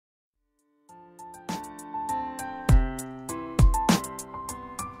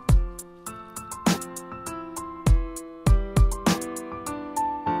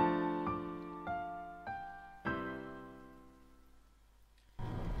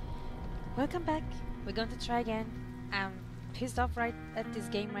Welcome back. We're going to try again. I'm pissed off right at this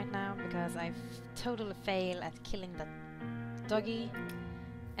game right now because I totally fail at killing that doggy,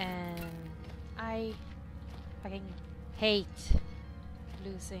 and I fucking hate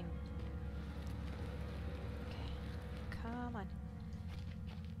losing. Okay, come on.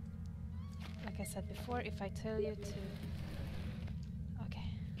 Like I said before, if I tell you to... Okay.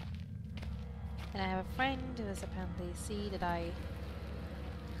 And I have a friend who has apparently seen that I'm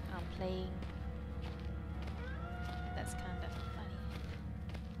playing. That's kind of funny.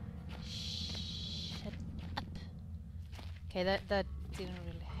 Shut up. Okay, that didn't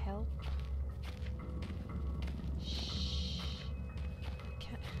really help. Shh.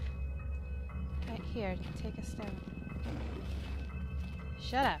 Right here, take a step.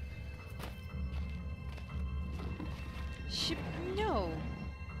 Shut up. No.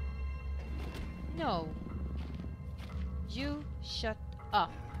 No. You shut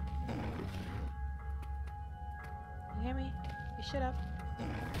up. You hear me? You shut up.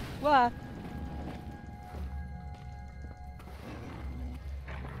 What?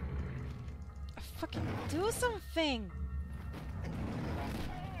 Fucking do something!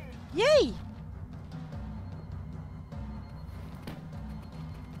 Yay!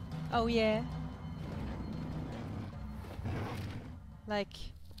 Oh yeah. Like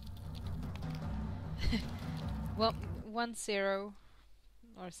well, 1-0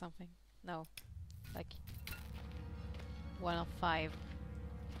 or something. No, like 1 of 5.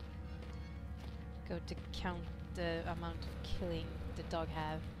 Go to count the amount of killing the dog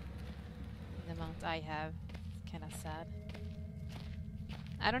have and the amount I have. It's kind of sad.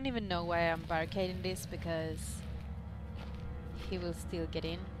 I don't even know why I'm barricading this because he will still get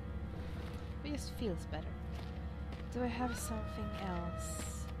in. It just feels better. Do I have something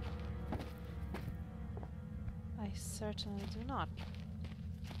else? I certainly do not.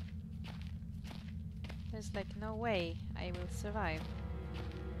 There's like no way I will survive.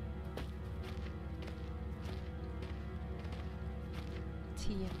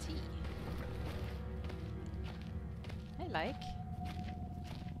 TNT. I like.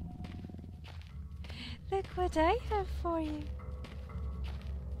 Look what I have for you.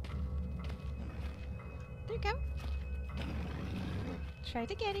 There you go. Try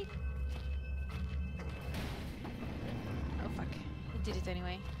to get it. Oh fuck. He did it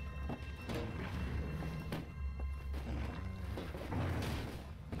anyway.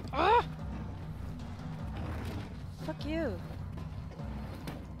 Ah! Fuck you.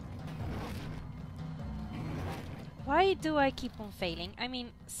 Why do I keep on failing? I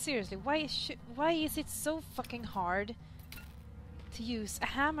mean, seriously, why is it so fucking hard to use a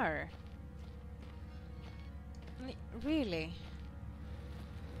hammer? Really?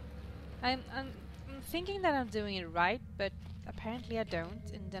 I'm thinking that I'm doing it right, but apparently I don't,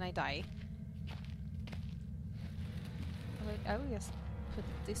 and then I die. Wait, I will just put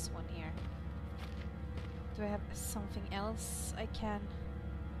this one here. Do I have something else I can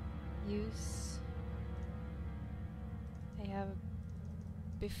use? I have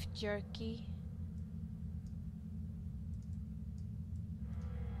beef jerky.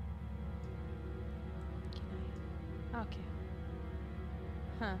 Can I? Okay.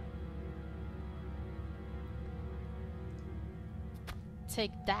 Huh.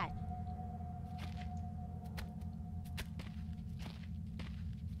 Take that.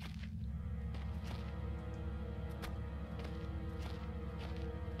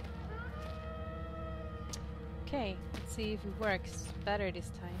 Okay, let's see if it works better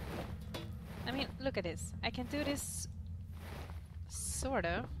this time. I mean, look at this. I can do this sort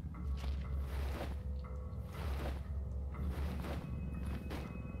of.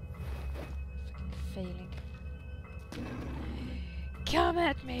 Failing. Come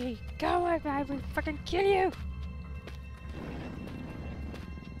at me! Come at me! I will fucking kill you!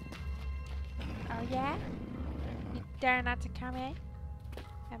 Oh yeah? You dare not to come in?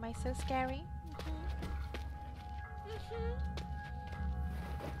 Am I so scary?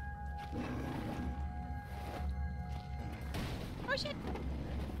 Oh shit!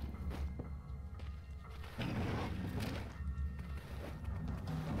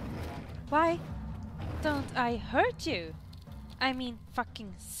 Why don't I hurt you? I mean,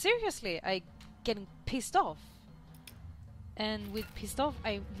 fucking seriously, I getting pissed off. And with pissed off,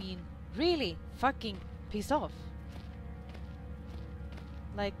 I mean really fucking pissed off.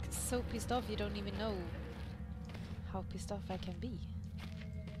 Like, so pissed off you don't even know how pissed off I can be.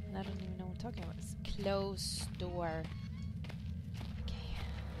 And I don't even know what I'm talking about. It's closed door. Okay.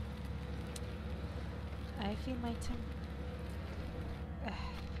 I feel my temper. I'm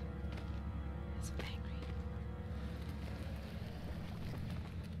so angry.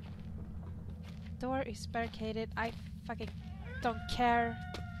 door is barricaded. I fucking don't care.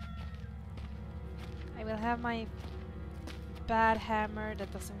 I will have my bad hammer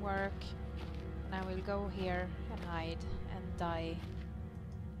that doesn't work. And I will go here and hide and die.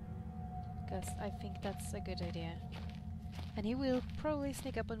 Because I think that's a good idea. And he will probably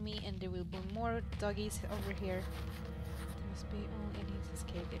sneak up on me and there will be more doggies over here. There must be... oh, I need to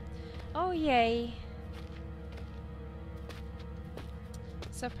escape it. Oh, yay!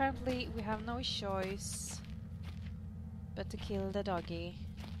 So apparently we have no choice but to kill the doggy.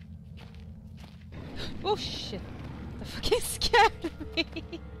 Oh shit! That fucking scared me!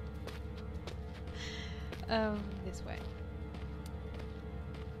 This way.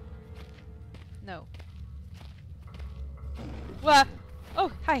 No. What?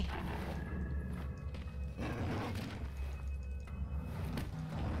 Oh, hi!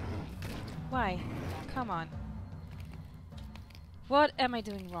 Why? Come on. What am I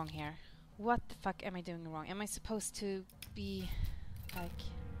doing wrong here? What the fuck am I doing wrong? Am I supposed to be like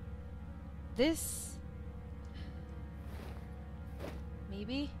this?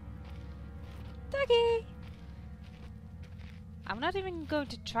 Maybe? Doggy! I'm not even going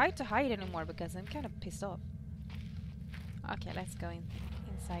to try to hide anymore because I'm kind of pissed off. Okay, let's go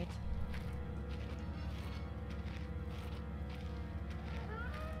inside.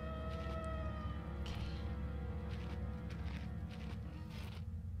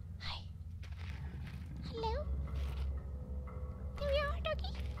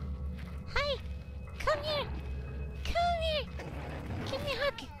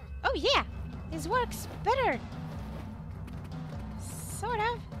 Oh yeah! This works better! Sort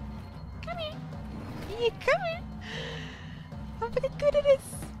of. Come here! Yeah, come here! I'm fucking good at this!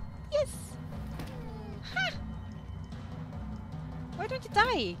 Yes! Ha! Why don't you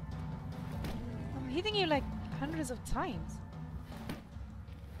die? I'm hitting you like hundreds of times.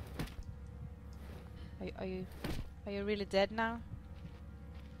 Are you really dead now?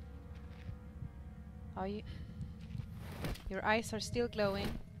 Are you? Your eyes are still glowing.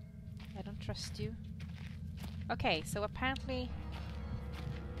 I don't trust you. Okay, so apparently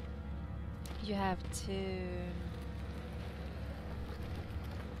you have to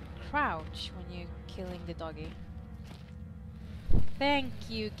crouch when you're killing the doggy. Thank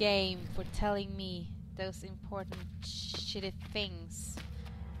you, game, for telling me those important shitty things.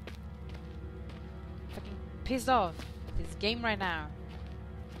 Fucking pissed off with this game right now.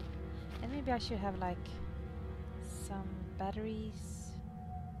 And maybe I should have like some batteries.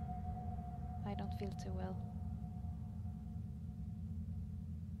 I don't feel too well.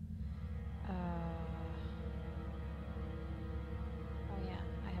 Oh yeah,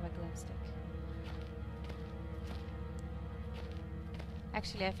 I have a glow stick.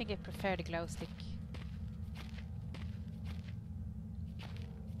 Actually, I think I prefer the glow stick.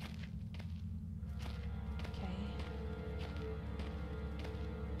 Okay.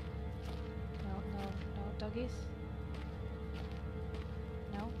 No doggies.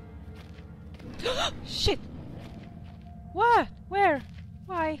 No. Shit! What? Where?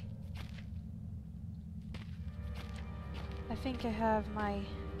 Why? I think I have my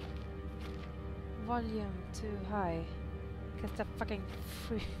volume too high. Because that fucking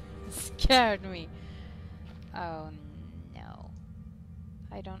scared me. Oh no.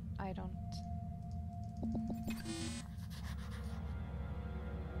 I don't. Oh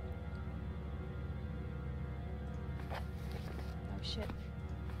shit.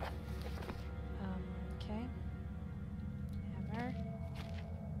 Okay. Hammer.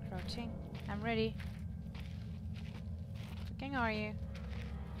 Crouching. I'm ready. Fucking are you?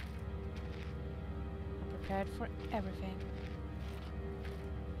 I'm prepared for everything.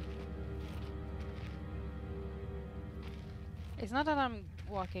 It's not that I'm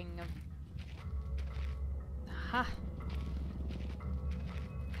walking. Ha!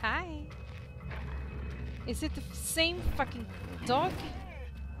 Hi! Is it the same fucking dog?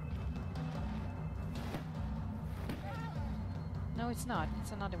 No, it's not.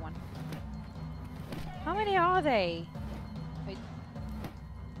 It's another one. How many are they? Wait.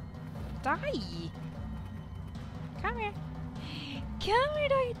 Die! Come here! Come here,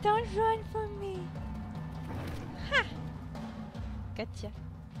 doggy! Don't run from me! Ha! Gotcha!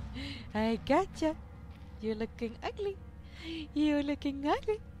 I gotcha! You're looking ugly! You're looking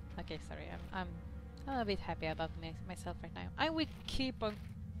ugly! Okay, sorry. I'm a bit happy about myself right now. I will keep on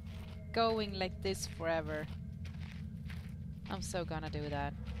going like this forever. I'm so gonna do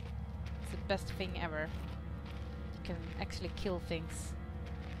that. It's the best thing ever. You can actually kill things.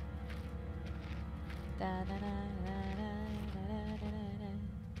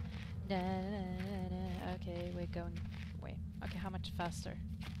 Okay, we're going... Wait. Okay, how much faster?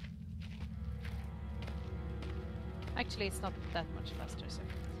 Actually, it's not that much faster, so...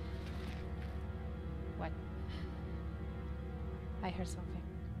 What? I heard something.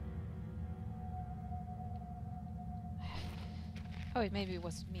 Oh, maybe it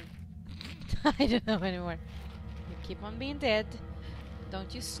was me. I don't know anymore. You keep on being dead.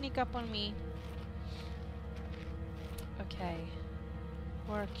 Don't you sneak up on me. Okay.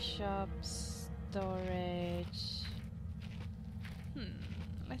 Workshop, storage.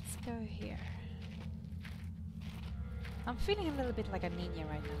 Let's go here. I'm feeling a little bit like a ninja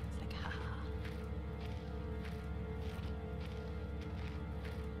right now. It's like, haha.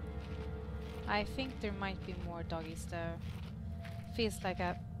 I think there might be more doggies though. Feels like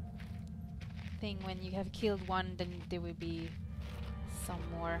a thing when you have killed one, then there will be some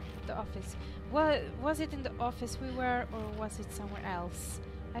more. The office. Was it in the office we were, or was it somewhere else?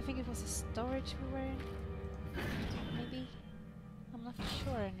 I think it was a storage we were in. Maybe? I'm not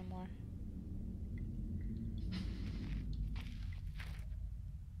sure anymore.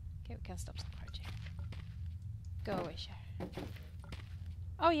 Okay, we can stop crouching. Go away, Cher.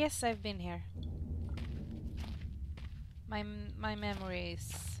 Oh yes, I've been here. My memory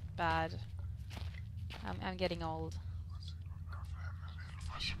is bad. I'm getting old.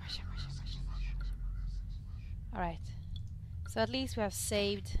 Alright. So at least we have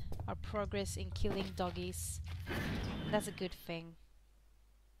saved our progress in killing doggies. That's a good thing.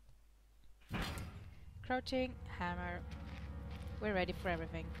 Crouching, hammer. We're ready for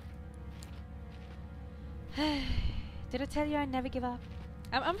everything. Did I tell you I never give up?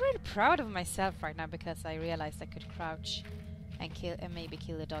 I'm really proud of myself right now because I realized I could crouch and kill and maybe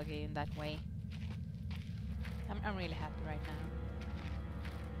kill a doggy in that way. I'm really happy right now.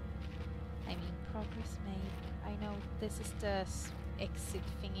 I mean, progress made. I know this is the exit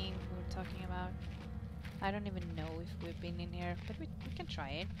thingy we're talking about. I don't even know if we've been in here, but we can try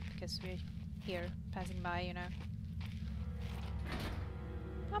it because we're here passing by, you know.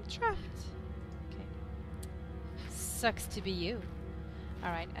 I'm trapped. Okay. Sucks to be you.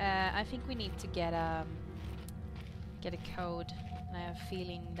 Alright, I think we need to get a code, and I have a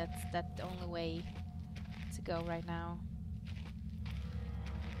feeling that's the only way to go right now.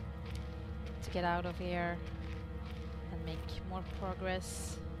 To get out of here and make more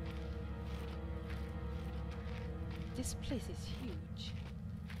progress. This place is huge.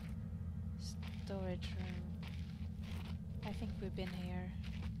 Storage room. I think we've been here.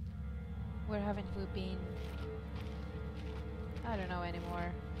 Where haven't we been? I don't know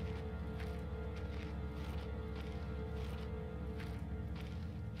anymore.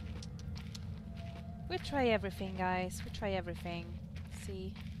 We try everything, guys. We try everything.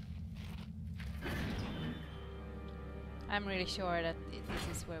 See? I'm really sure that this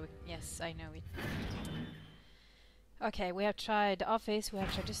is where we... Yes, I know it. Okay, we have tried the office, we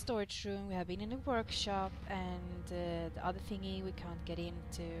have tried the storage room, we have been in the workshop, and the other thingy we can't get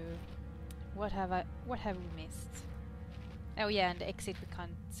into. What have we missed? Oh yeah, and the exit we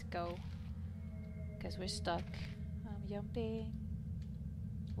can't go because we're stuck. I'm jumping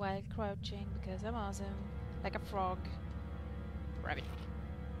while crouching because I'm awesome, like a frog. Rabbit.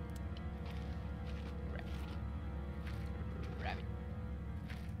 Rabbit.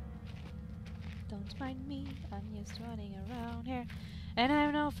 Don't mind me, I'm just running around here, and I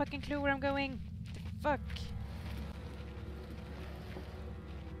have no fucking clue where I'm going. The fuck.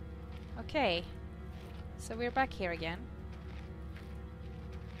 Okay, so we're back here again.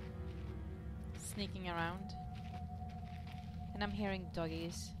 Sneaking around. And I'm hearing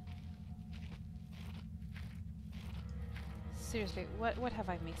doggies. Seriously, what have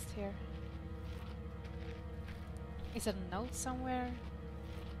I missed here? Is it a note somewhere?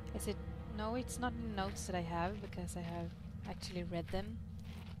 Is it... No, it's not notes that I have, because I have actually read them.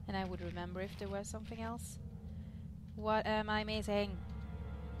 And I would remember if there was something else. What am I missing?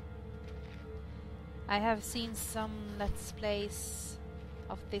 I have seen some Let's Plays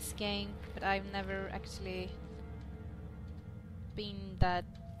of this game, but I've never actually been that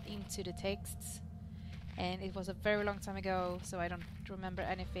into the texts, and it was a very long time ago, so I don't remember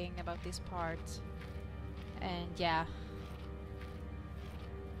anything about this part. And yeah,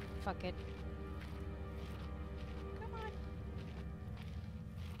 fuck it. Come on.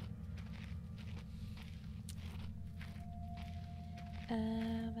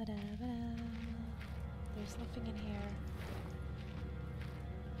 There's nothing in here.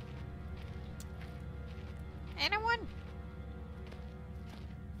 Anyone? I'm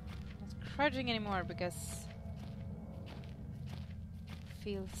not crouching anymore because I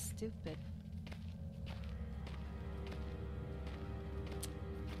feel stupid.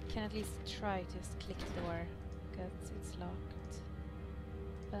 Can at least try to just click the door because it's locked.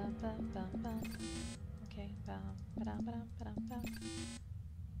 Bum, bum, bum, bum. Okay. Bam, ba-dum, ba-dum, ba-dum, bam.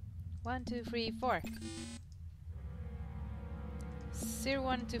 1, 2, 3, 4. 0,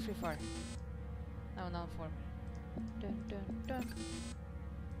 1, 2, 3, 4. No, no, 4. Dun, dun, dun.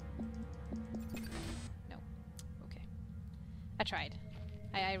 No. Okay. I tried.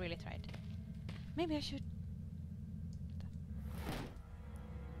 I really tried. Maybe I should...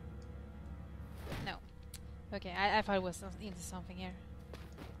 No. Okay, I thought it was into something here.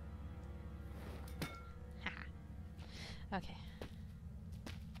 Okay.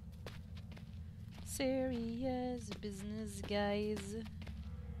 Serious business, guys.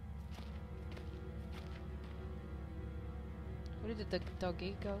 Where did the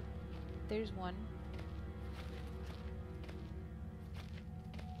doggy go? There's one.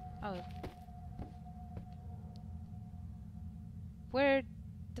 Oh. Where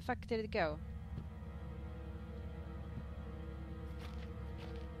the fuck did it go?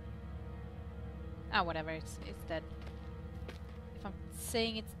 Ah, whatever, it's dead. If I'm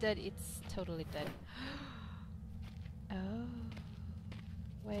saying it's dead, it's totally dead. Oh.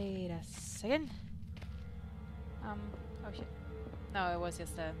 Wait a second. Oh shit. No, it was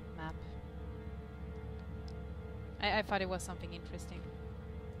just a map. I thought it was something interesting.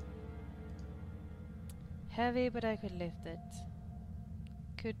 Heavy, but I could lift it.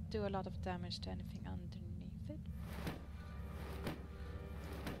 Could do a lot of damage to anything underneath it.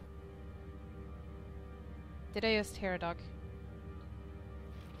 Did I just hear a dog?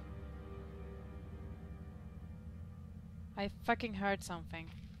 I fucking heard something.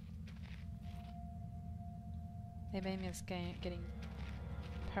 They made me just getting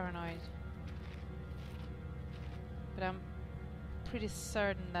paranoid. But I'm pretty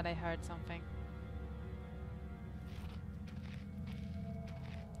certain that I heard something.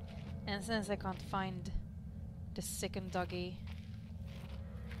 And since I can't find the second doggy,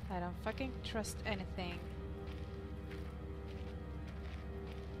 I don't fucking trust anything.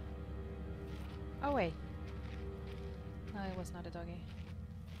 Oh wait. No, it was not a doggy.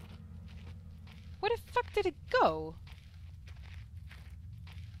 Where the fuck did it go?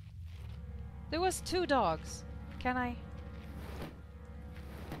 There was 2 dogs. Can I? It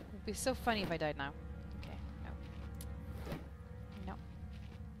would be so funny if I died now. Okay, no.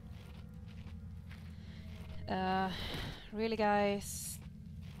 No. Really guys,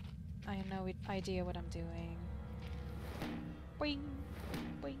 I have no idea what I'm doing. Boing,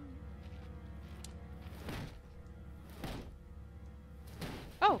 boing.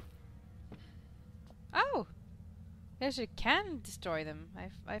 Oh! Oh! I actually can destroy them.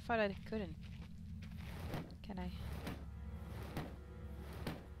 I thought I couldn't. Can I?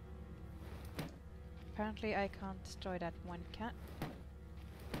 Apparently I can't destroy that one cat.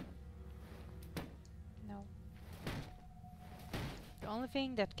 No. The only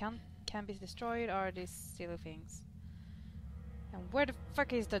thing that can be destroyed are these silly things. And where the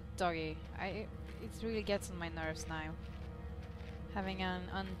fuck is the doggy? It really gets on my nerves now. Having an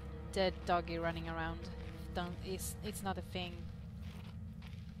undead doggy running around it's not a thing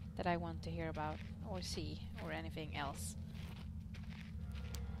that I want to hear about or see or anything else.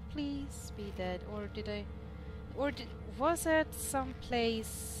 Please be dead. Was it some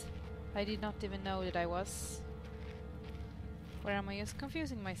place I did not even know that I was? Or am I just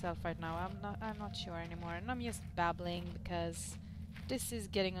confusing myself right now? I'm not sure anymore, and I'm just babbling because this is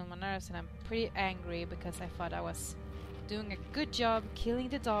getting on my nerves, and I'm pretty angry because I thought I was doing a good job killing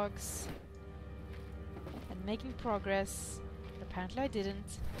the dogs and making progress. Apparently I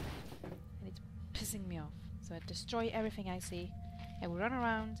didn't, and it's pissing me off. So I destroy everything I see, and we run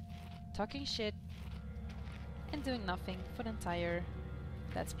around talking shit and doing nothing for the entire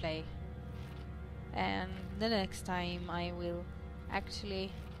Let's Play. And the next time I will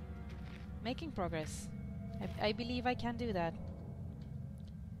actually making progress. I believe I can do that.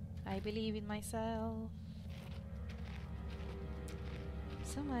 I believe in myself.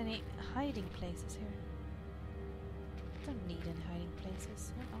 So many hiding places here. Don't need any hiding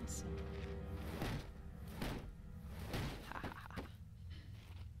places. You're awesome. Ha ha ha.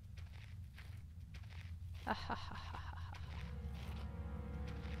 Ha ha ha ha ha.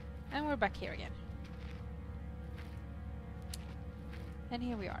 And we're back here again. And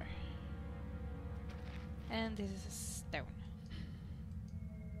here we are. And this is a stone.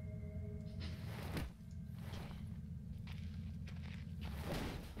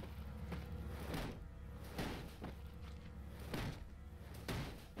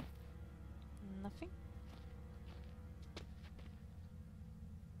 Nothing.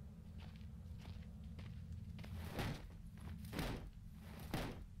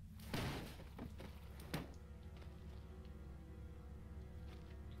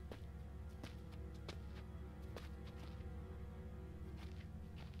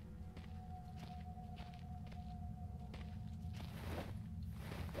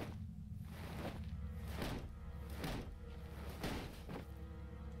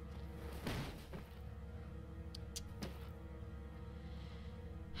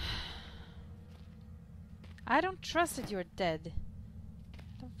 I don't trust that you're dead.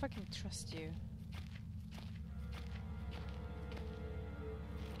 I don't fucking trust you.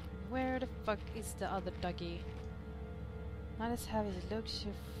 Where the fuck is the other doggy? Not as heavy as it looks.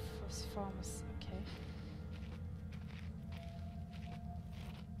 Your farmers. Okay.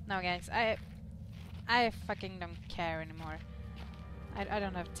 No, guys, I fucking don't care anymore. I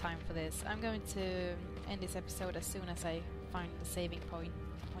don't have time for this. I'm going to end this episode as soon as I find the saving point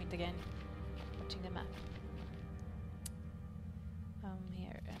again. Watching the map.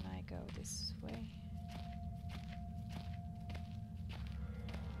 Here, and I go this way.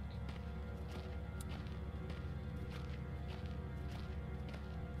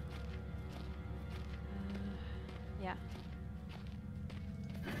 Yeah.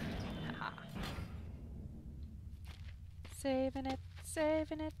 Haha. Saving it,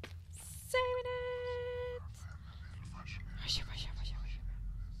 saving it, saving it!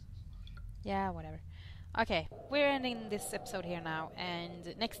 Yeah, whatever. Okay, we're ending this episode here now,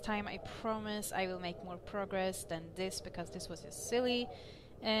 and next time I promise I will make more progress than this, because this was just silly,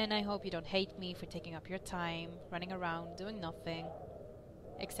 and I hope you don't hate me for taking up your time, running around, doing nothing,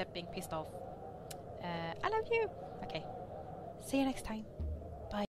 except being pissed off. I love you! Okay, see you next time.